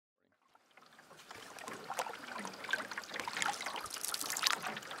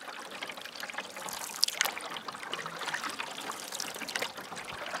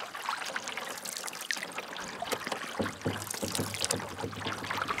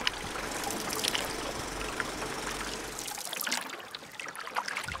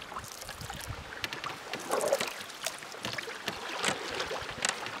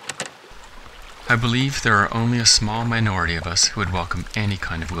I believe there are only a small minority of us who would welcome any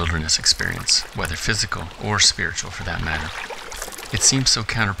kind of wilderness experience, whether physical or spiritual for that matter. It seems so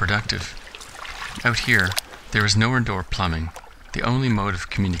counterproductive. Out here, there is no indoor plumbing. The only mode of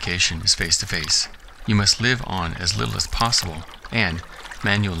communication is face-to-face. You must live on as little as possible, and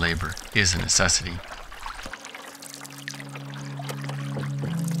manual labor is a necessity.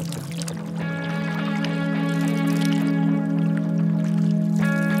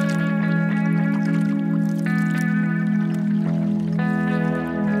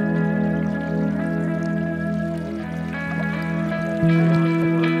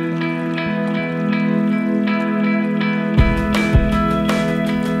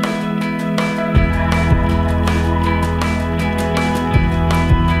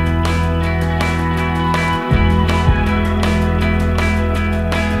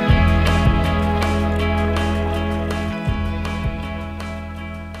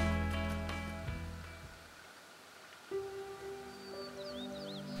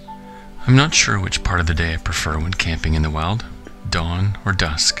 I'm not sure which part of the day I prefer when camping in the wild, dawn or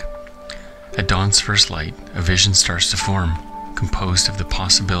dusk. At dawn's first light, a vision starts to form, composed of the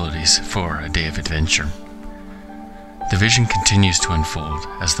possibilities for a day of adventure. The vision continues to unfold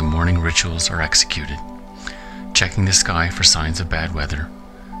as the morning rituals are executed, checking the sky for signs of bad weather,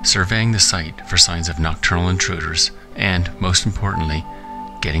 surveying the site for signs of nocturnal intruders, and, most importantly,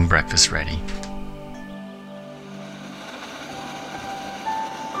 getting breakfast ready.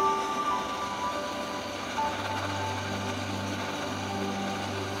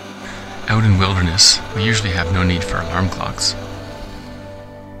 Out in wilderness, we usually have no need for alarm clocks.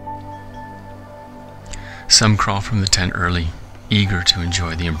 Some crawl from the tent early, eager to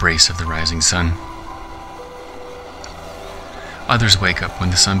enjoy the embrace of the rising sun. Others wake up when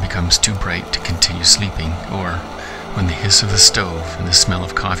the sun becomes too bright to continue sleeping, or when the hiss of the stove and the smell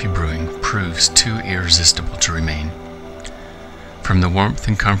of coffee brewing proves too irresistible to remain. From the warmth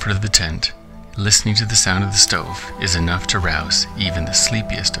and comfort of the tent, listening to the sound of the stove is enough to rouse even the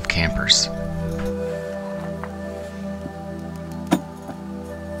sleepiest of campers.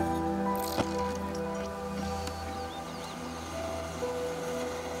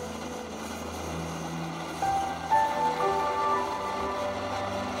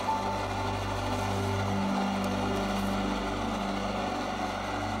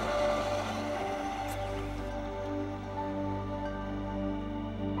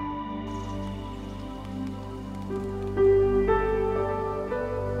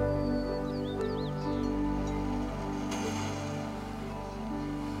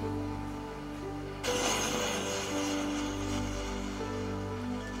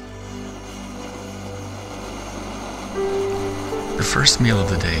 The first meal of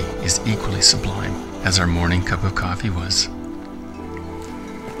the day is equally sublime as our morning cup of coffee was.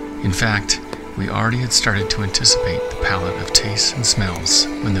 In fact, we already had started to anticipate the palette of tastes and smells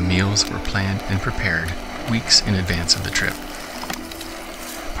when the meals were planned and prepared weeks in advance of the trip.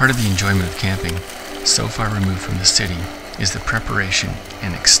 Part of the enjoyment of camping, so far removed from the city, is the preparation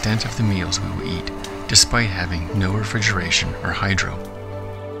and extent of the meals we will eat, despite having no refrigeration or hydro.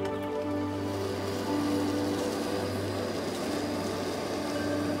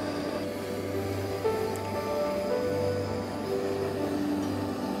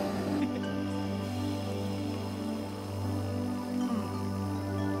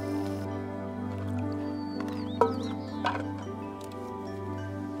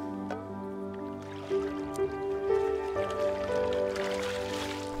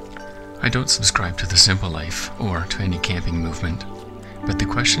 I don't subscribe to the simple life or to any camping movement, but the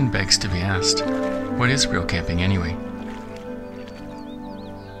question begs to be asked, what is real camping anyway?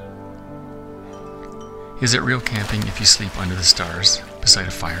 Is it real camping if you sleep under the stars, beside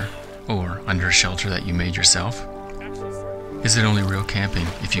a fire, or under a shelter that you made yourself? Is it only real camping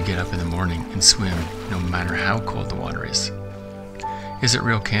if you get up in the morning and swim no matter how cold the water is? Is it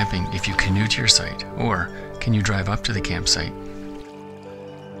real camping if you canoe to your site, or can you drive up to the campsite?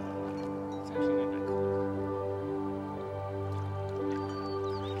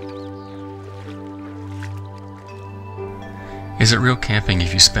 Is it real camping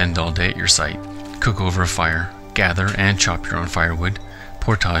if you spend all day at your site, cook over a fire, gather and chop your own firewood,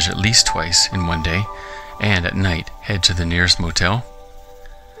 portage at least twice in one day, and at night head to the nearest motel?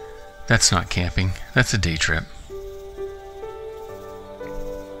 That's not camping, that's a day trip.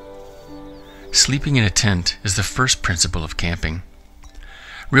 Sleeping in a tent is the first principle of camping.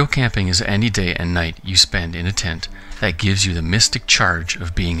 Real camping is any day and night you spend in a tent that gives you the mystic charge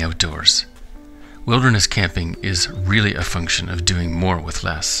of being outdoors. Wilderness camping is really a function of doing more with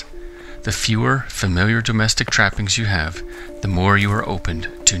less. The fewer familiar domestic trappings you have, the more you are opened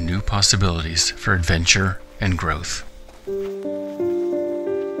to new possibilities for adventure and growth.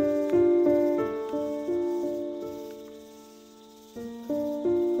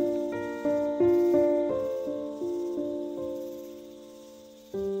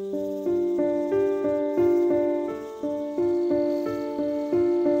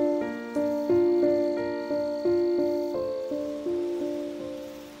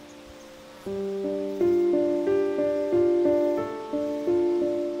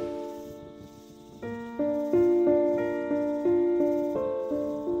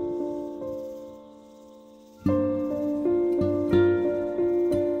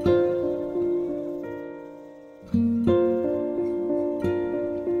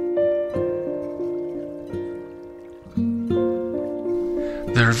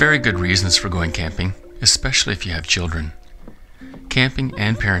 There are very good reasons for going camping, especially if you have children. Camping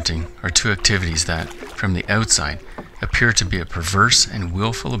and parenting are two activities that, from the outside, appear to be a perverse and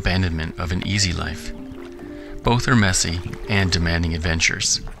willful abandonment of an easy life. Both are messy and demanding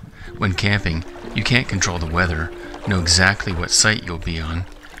adventures. When camping, you can't control the weather, know exactly what site you'll be on,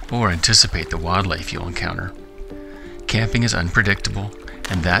 or anticipate the wildlife you'll encounter. Camping is unpredictable,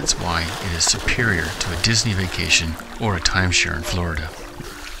 and that's why it is superior to a Disney vacation or a timeshare in Florida.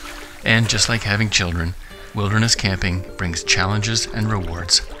 And just like having children, wilderness camping brings challenges and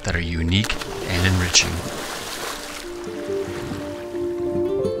rewards that are unique and enriching.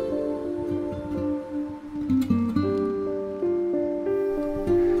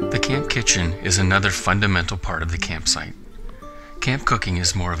 The camp kitchen is another fundamental part of the campsite. Camp cooking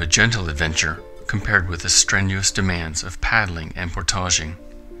is more of a gentle adventure compared with the strenuous demands of paddling and portaging.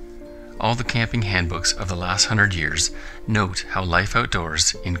 All the camping handbooks of the last 100 years note how life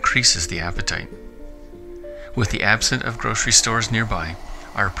outdoors increases the appetite. With the absence of grocery stores nearby,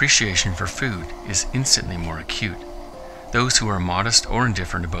 our appreciation for food is instantly more acute. Those who are modest or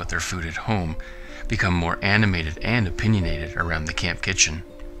indifferent about their food at home become more animated and opinionated around the camp kitchen.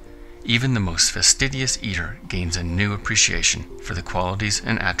 Even the most fastidious eater gains a new appreciation for the qualities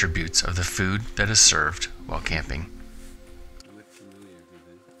and attributes of the food that is served while camping.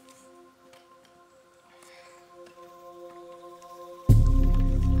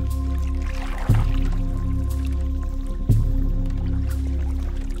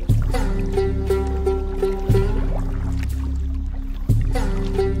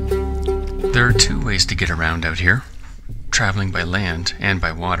 There are two ways to get around out here, traveling by land and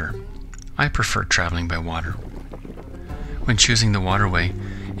by water. I prefer traveling by water. When choosing the waterway,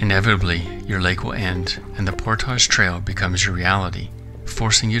 inevitably your lake will end and the portage trail becomes your reality,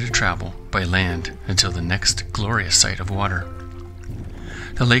 forcing you to travel by land until the next glorious sight of water.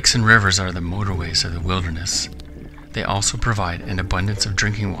 The lakes and rivers are the motorways of the wilderness. They also provide an abundance of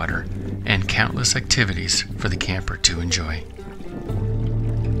drinking water and countless activities for the camper to enjoy.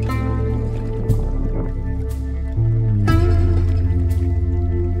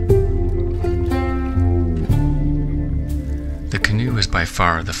 The canoe is by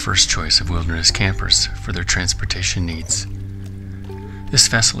far the first choice of wilderness campers for their transportation needs. This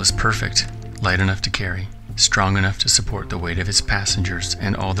vessel is perfect, light enough to carry, strong enough to support the weight of its passengers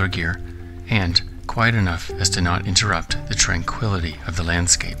and all their gear, and quiet enough as to not interrupt the tranquility of the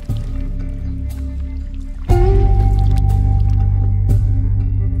landscape.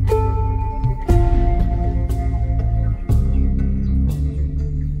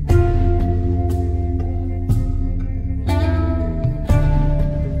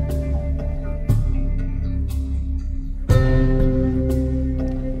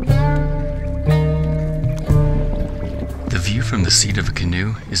 From the seat of a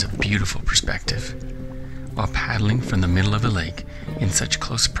canoe is a beautiful perspective. While paddling from the middle of a lake in such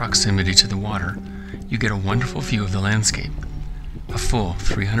close proximity to the water, you get a wonderful view of the landscape, a full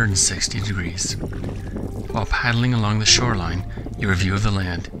 360 degrees. While paddling along the shoreline, your view of the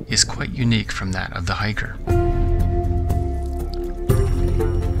land is quite unique from that of the hiker.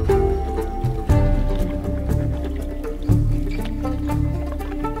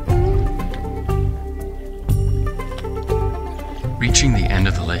 Reaching the end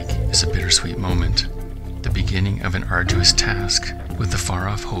of the lake is a bittersweet moment, the beginning of an arduous task with the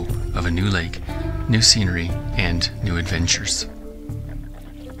far-off hope of a new lake, new scenery, and new adventures.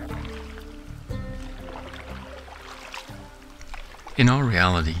 In all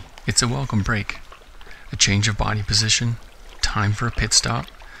reality, it's a welcome break, a change of body position, time for a pit stop,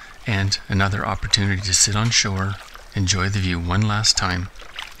 and another opportunity to sit on shore, enjoy the view one last time,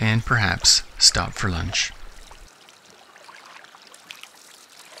 and perhaps stop for lunch.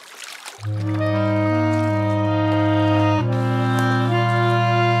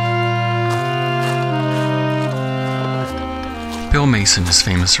 Mason is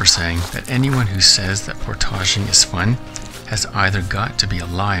famous for saying that anyone who says that portaging is fun has either got to be a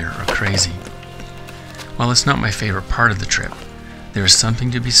liar or crazy. While it's not my favorite part of the trip, there is something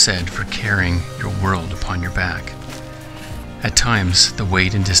to be said for carrying your world upon your back. At times, the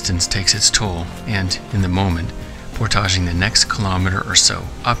weight and distance takes its toll, and in the moment, portaging the next kilometer or so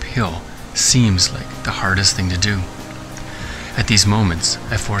uphill seems like the hardest thing to do. At these moments,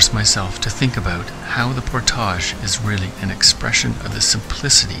 I force myself to think about how the portage is really an expression of the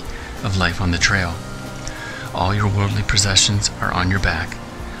simplicity of life on the trail. All your worldly possessions are on your back.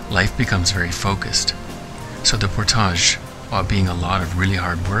 Life becomes very focused. So the portage, while being a lot of really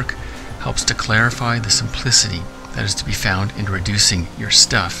hard work, helps to clarify the simplicity that is to be found in reducing your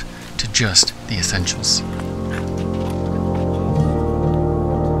stuff to just the essentials.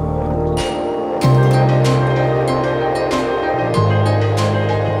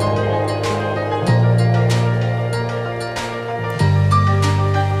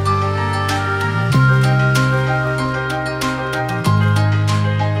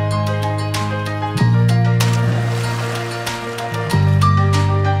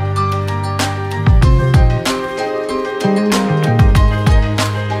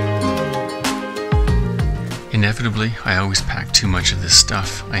 Inevitably, I always pack too much of this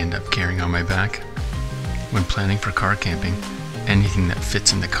stuff I end up carrying on my back. When planning for car camping, anything that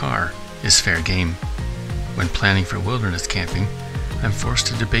fits in the car is fair game. When planning for wilderness camping, I'm forced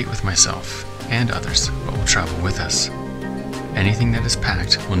to debate with myself and others what will travel with us. Anything that is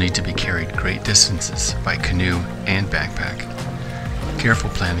packed will need to be carried great distances by canoe and backpack. Careful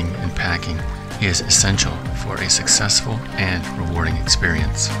planning and packing is essential for a successful and rewarding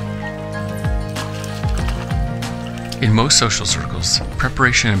experience. In most social circles,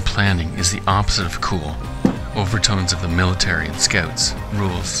 preparation and planning is the opposite of cool. Overtones of the military and scouts,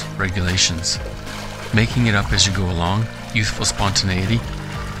 rules, regulations. Making it up as you go along, youthful spontaneity,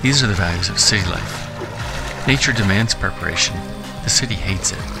 these are the values of city life. Nature demands preparation. The city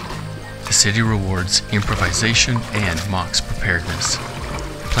hates it. The city rewards improvisation and mocks preparedness.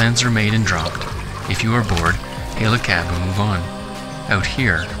 Plans are made and dropped. If you are bored, hail a cab and move on. Out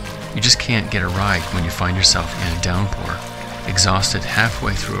here, you just can't get a ride when you find yourself in a downpour, exhausted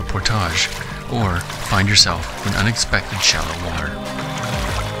halfway through a portage, or find yourself in unexpected shallow water.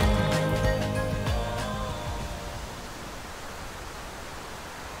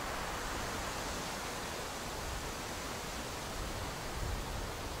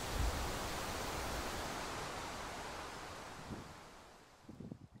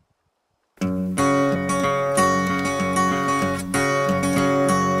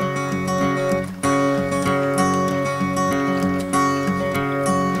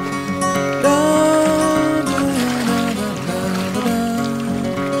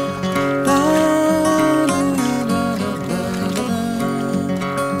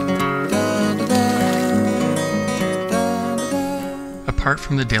 Apart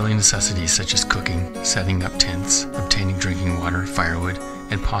from the daily necessities such as cooking, setting up tents, obtaining drinking water, firewood,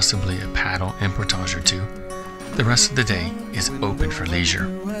 and possibly a paddle and portage or two, the rest of the day is open for leisure.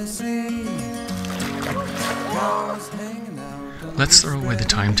 Let's throw away the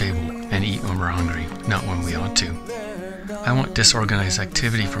timetable and eat when we're hungry, not when we ought to. I want disorganized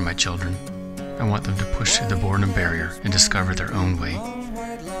activity for my children. I want them to push through the boredom barrier and discover their own way.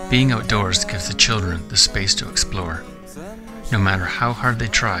 Being outdoors gives the children the space to explore. No matter how hard they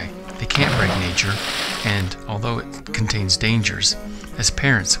try, they can't break nature, and although it contains dangers, as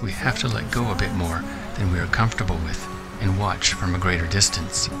parents we have to let go a bit more than we are comfortable with and watch from a greater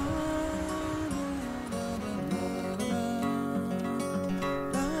distance.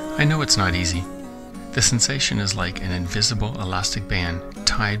 I know it's not easy. The sensation is like an invisible elastic band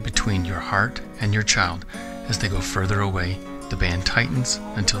tied between your heart and your child. As they go further away, the band tightens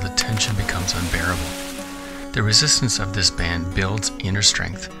until the tension becomes unbearable. The resistance of this band builds inner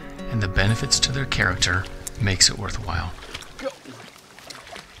strength, and the benefits to their character makes it worthwhile.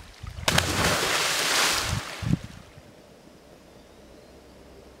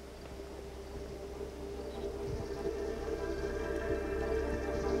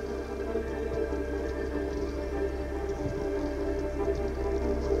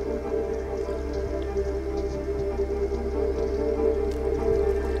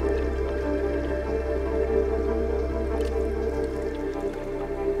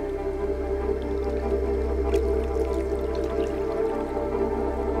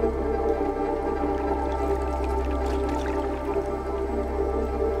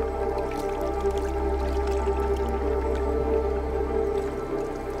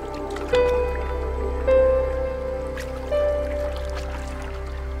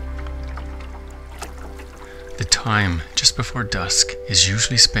 time just before dusk is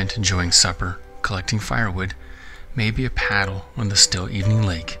usually spent enjoying supper, collecting firewood, maybe a paddle on the still evening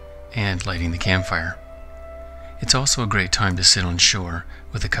lake, and lighting the campfire. It's also a great time to sit on shore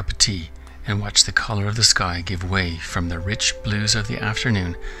with a cup of tea and watch the color of the sky give way from the rich blues of the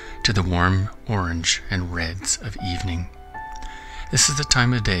afternoon to the warm orange and reds of evening. This is the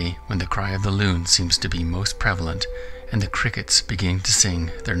time of day when the cry of the loon seems to be most prevalent and the crickets begin to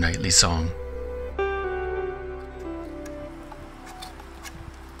sing their nightly song.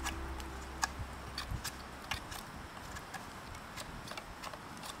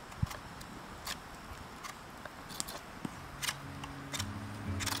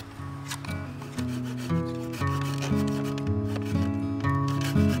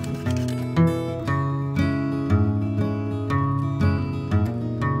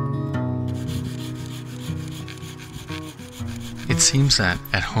 It seems that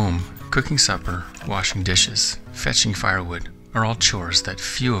at home, cooking supper, washing dishes, fetching firewood are all chores that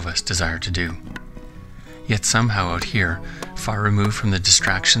few of us desire to do. Yet somehow out here, far removed from the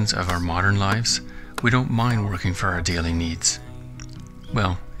distractions of our modern lives, we don't mind working for our daily needs.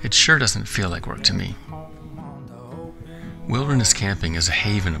 Well, it sure doesn't feel like work to me. Wilderness camping is a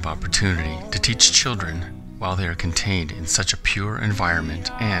haven of opportunity to teach children while they are contained in such a pure environment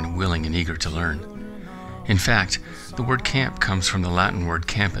and willing and eager to learn. In fact, the word camp comes from the Latin word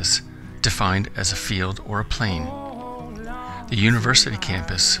campus, defined as a field or a plain. The university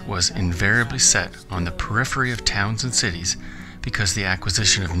campus was invariably set on the periphery of towns and cities because the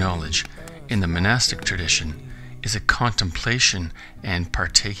acquisition of knowledge, in the monastic tradition, is a contemplation and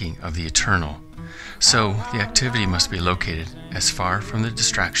partaking of the eternal. So the activity must be located as far from the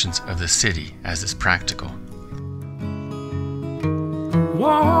distractions of the city as is practical.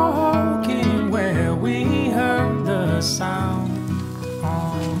 Walking where we heard the sound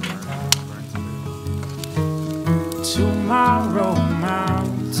on tomorrow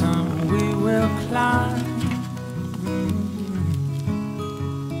mountain we will climb.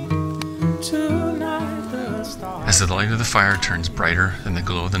 Tonight the stars. As the light of the fire turns brighter than the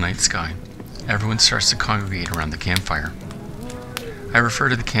glow of the night sky, everyone starts to congregate around the campfire. I refer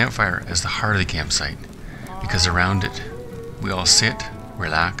to the campfire as the heart of the campsite because around it we all sit,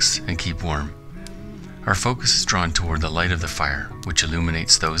 relax, and keep warm. Our focus is drawn toward the light of the fire, which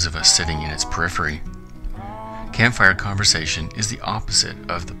illuminates those of us sitting in its periphery. Campfire conversation is the opposite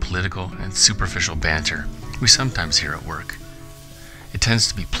of the political and superficial banter we sometimes hear at work. It tends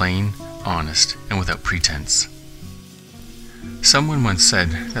to be plain, honest, and without pretense. Someone once said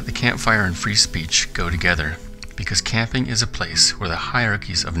that the campfire and free speech go together because camping is a place where the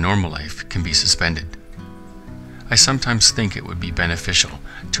hierarchies of normal life can be suspended. I sometimes think it would be beneficial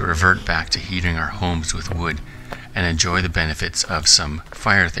to revert back to heating our homes with wood and enjoy the benefits of some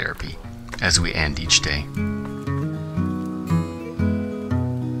fire therapy as we end each day.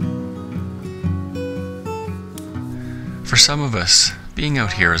 For some of us, being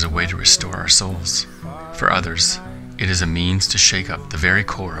out here is a way to restore our souls. For others, it is a means to shake up the very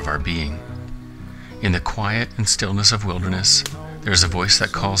core of our being. In the quiet and stillness of wilderness, there is a voice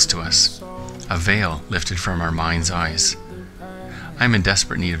that calls to us, a veil lifted from our mind's eyes. I am in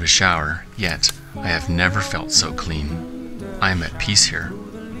desperate need of a shower, yet I have never felt so clean. I am at peace here.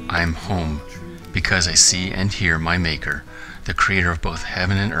 I am home, because I see and hear my Maker, the Creator of both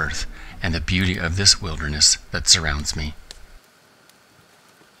heaven and earth, and the beauty of this wilderness that surrounds me.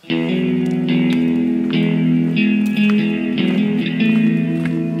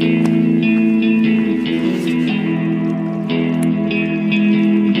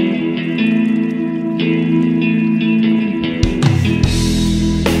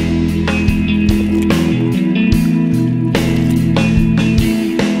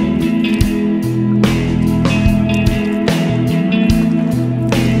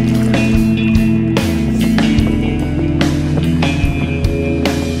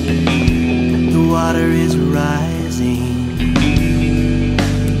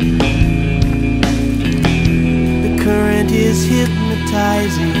 Is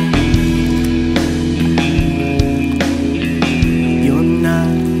hypnotizing. You're not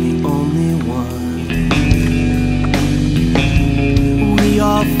the only one. We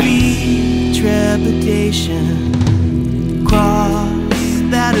all feel trepidation. Cross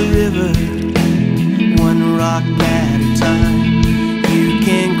that river, one rock at a time. You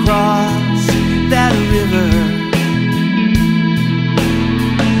can cross that river.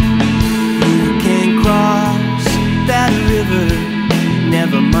 You can cross that river,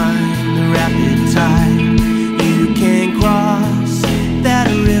 never mind the rapid tide.